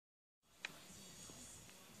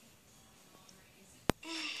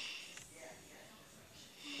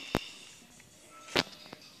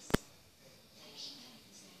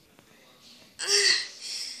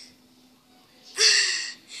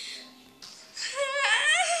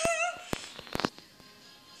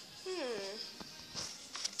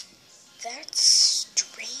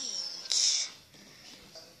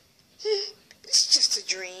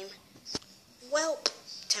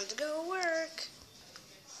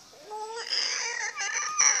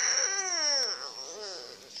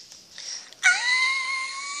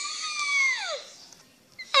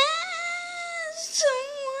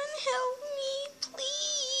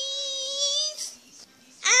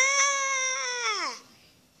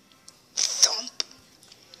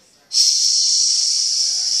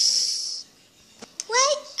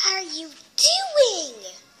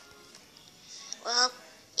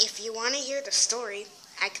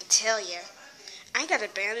tell you, I got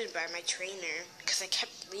abandoned by my trainer because I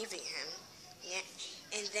kept leaving him. Yeah,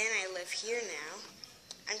 and then I live here now.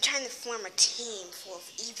 I'm trying to form a team full of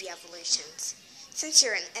eevee evolutions. Since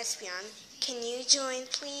you're an Espeon, can you join,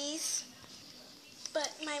 please?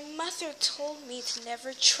 But my mother told me to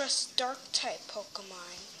never trust Dark-type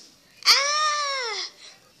Pokemon. Ah!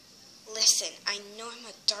 Listen, I know I'm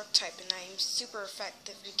a Dark-type and I am super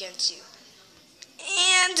effective against you.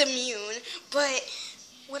 And immune, but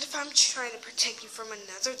what if I'm trying to protect you from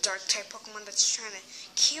another Dark-type Pokemon that's trying to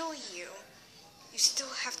kill you? You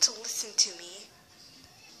still have to listen to me.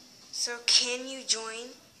 So can you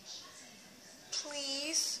join?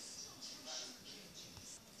 Please?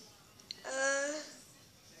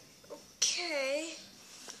 Okay.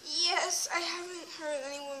 Yes, I haven't heard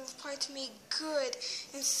anyone reply to me good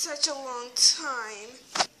in such a long time.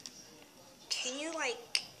 Can you,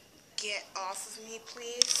 get off of me,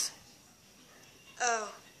 please?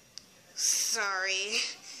 Oh, sorry.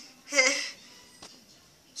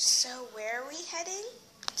 So where are we heading?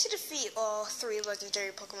 To defeat all 3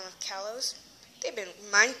 legendary Pokemon of Kalos. They've been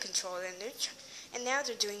mind-controlled and now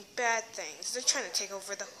they're doing bad things. They're trying to take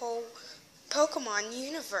over the whole Pokemon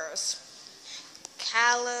universe.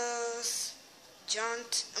 Kalos,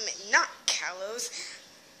 not Kalos,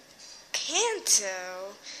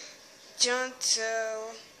 Kanto,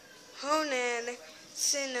 Johto, Hoenn,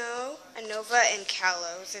 Sinnoh, Unova, and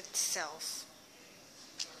Kalos itself.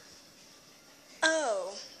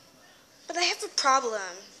 Oh, but I have a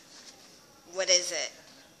problem. What is it?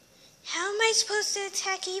 How am I supposed to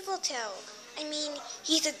attack Yveltal? I mean,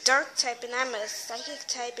 he's a dark type and I'm a psychic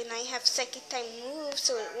type and I have psychic type moves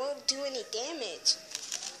so it won't do any damage.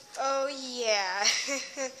 Oh yeah,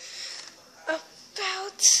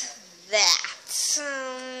 about that.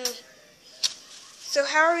 So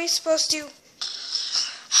how are we supposed to...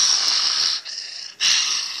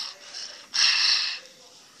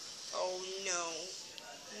 Oh no,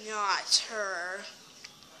 not her.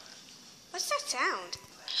 What's that sound?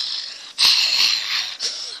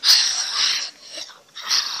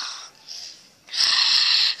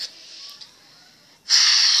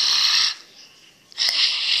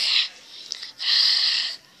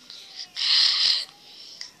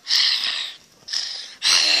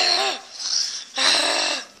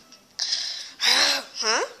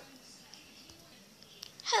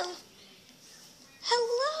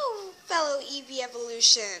 Hello, fellow eevee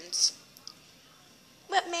evolutions.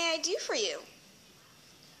 What may I do for you?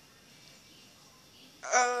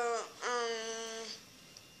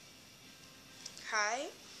 Hi?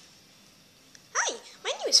 Hi, my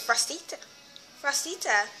name is Frostita.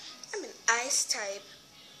 Frostita, I'm an ice type.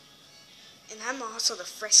 And I'm also the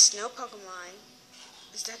fresh snow Pokemon.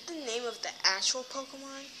 Is that the name of the actual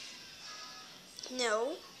Pokemon?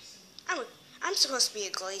 No. I'm supposed to be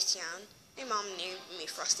a Glaceon. My mom named me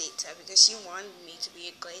Frostita because she wanted me to be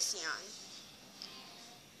a Glaceon.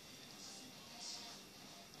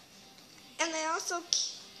 And I also...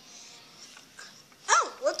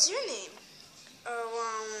 Oh, what's your name?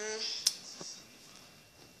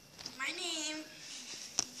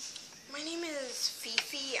 My name is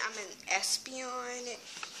Fifi. I'm an Espeon,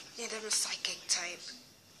 and I'm a psychic type.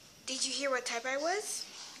 Did you hear what type I was?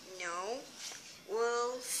 No.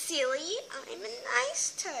 Well, silly, I'm an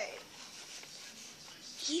ice type.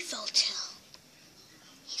 Yveltal.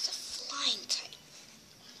 He's a flying type.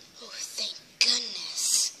 Oh, thank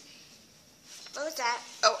goodness. What was that?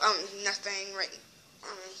 Oh, nothing. Right.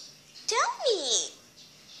 Tell me.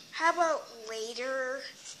 How about later?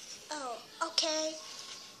 Oh, okay.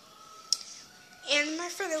 And my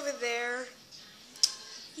friend over there,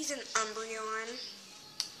 he's an Umbreon,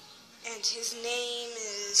 and his name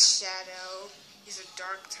is Shadow. He's a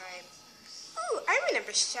dark type. Oh, I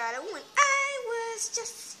remember Shadow when I was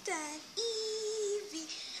just an eevee.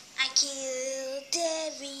 I killed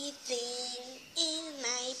everything in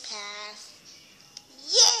my path.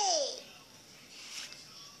 Yay!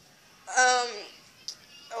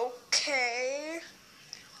 Okay.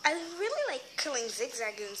 I really like killing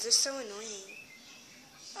Zigzagoons. They're so annoying.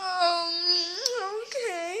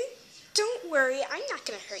 Okay. Don't worry, I'm not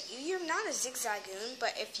gonna hurt you. You're not a Zigzagoon,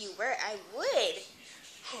 but if you were, I would.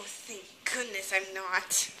 Oh, thank goodness I'm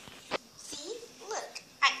not. See? Look,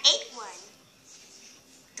 I ate one.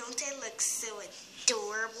 Don't I look so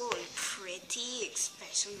adorable and pretty,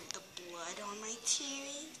 especially with the blood on my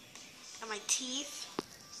teeth?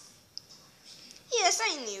 Yes,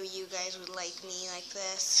 I knew you guys would like me like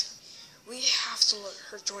this. We have to let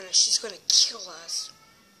her join us. She's gonna kill us.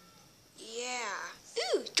 Yeah.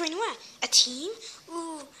 Ooh, join what? A team?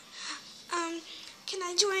 Ooh, can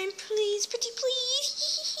I join, please? Pretty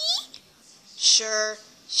please? Sure.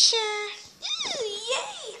 Sure. Ooh,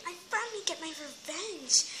 yay! I finally get my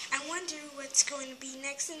revenge. I wonder what's going to be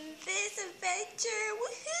next in this adventure.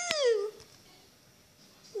 Woohoo!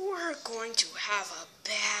 We're going to have a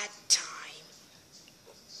bad time.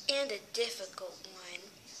 And a difficult one.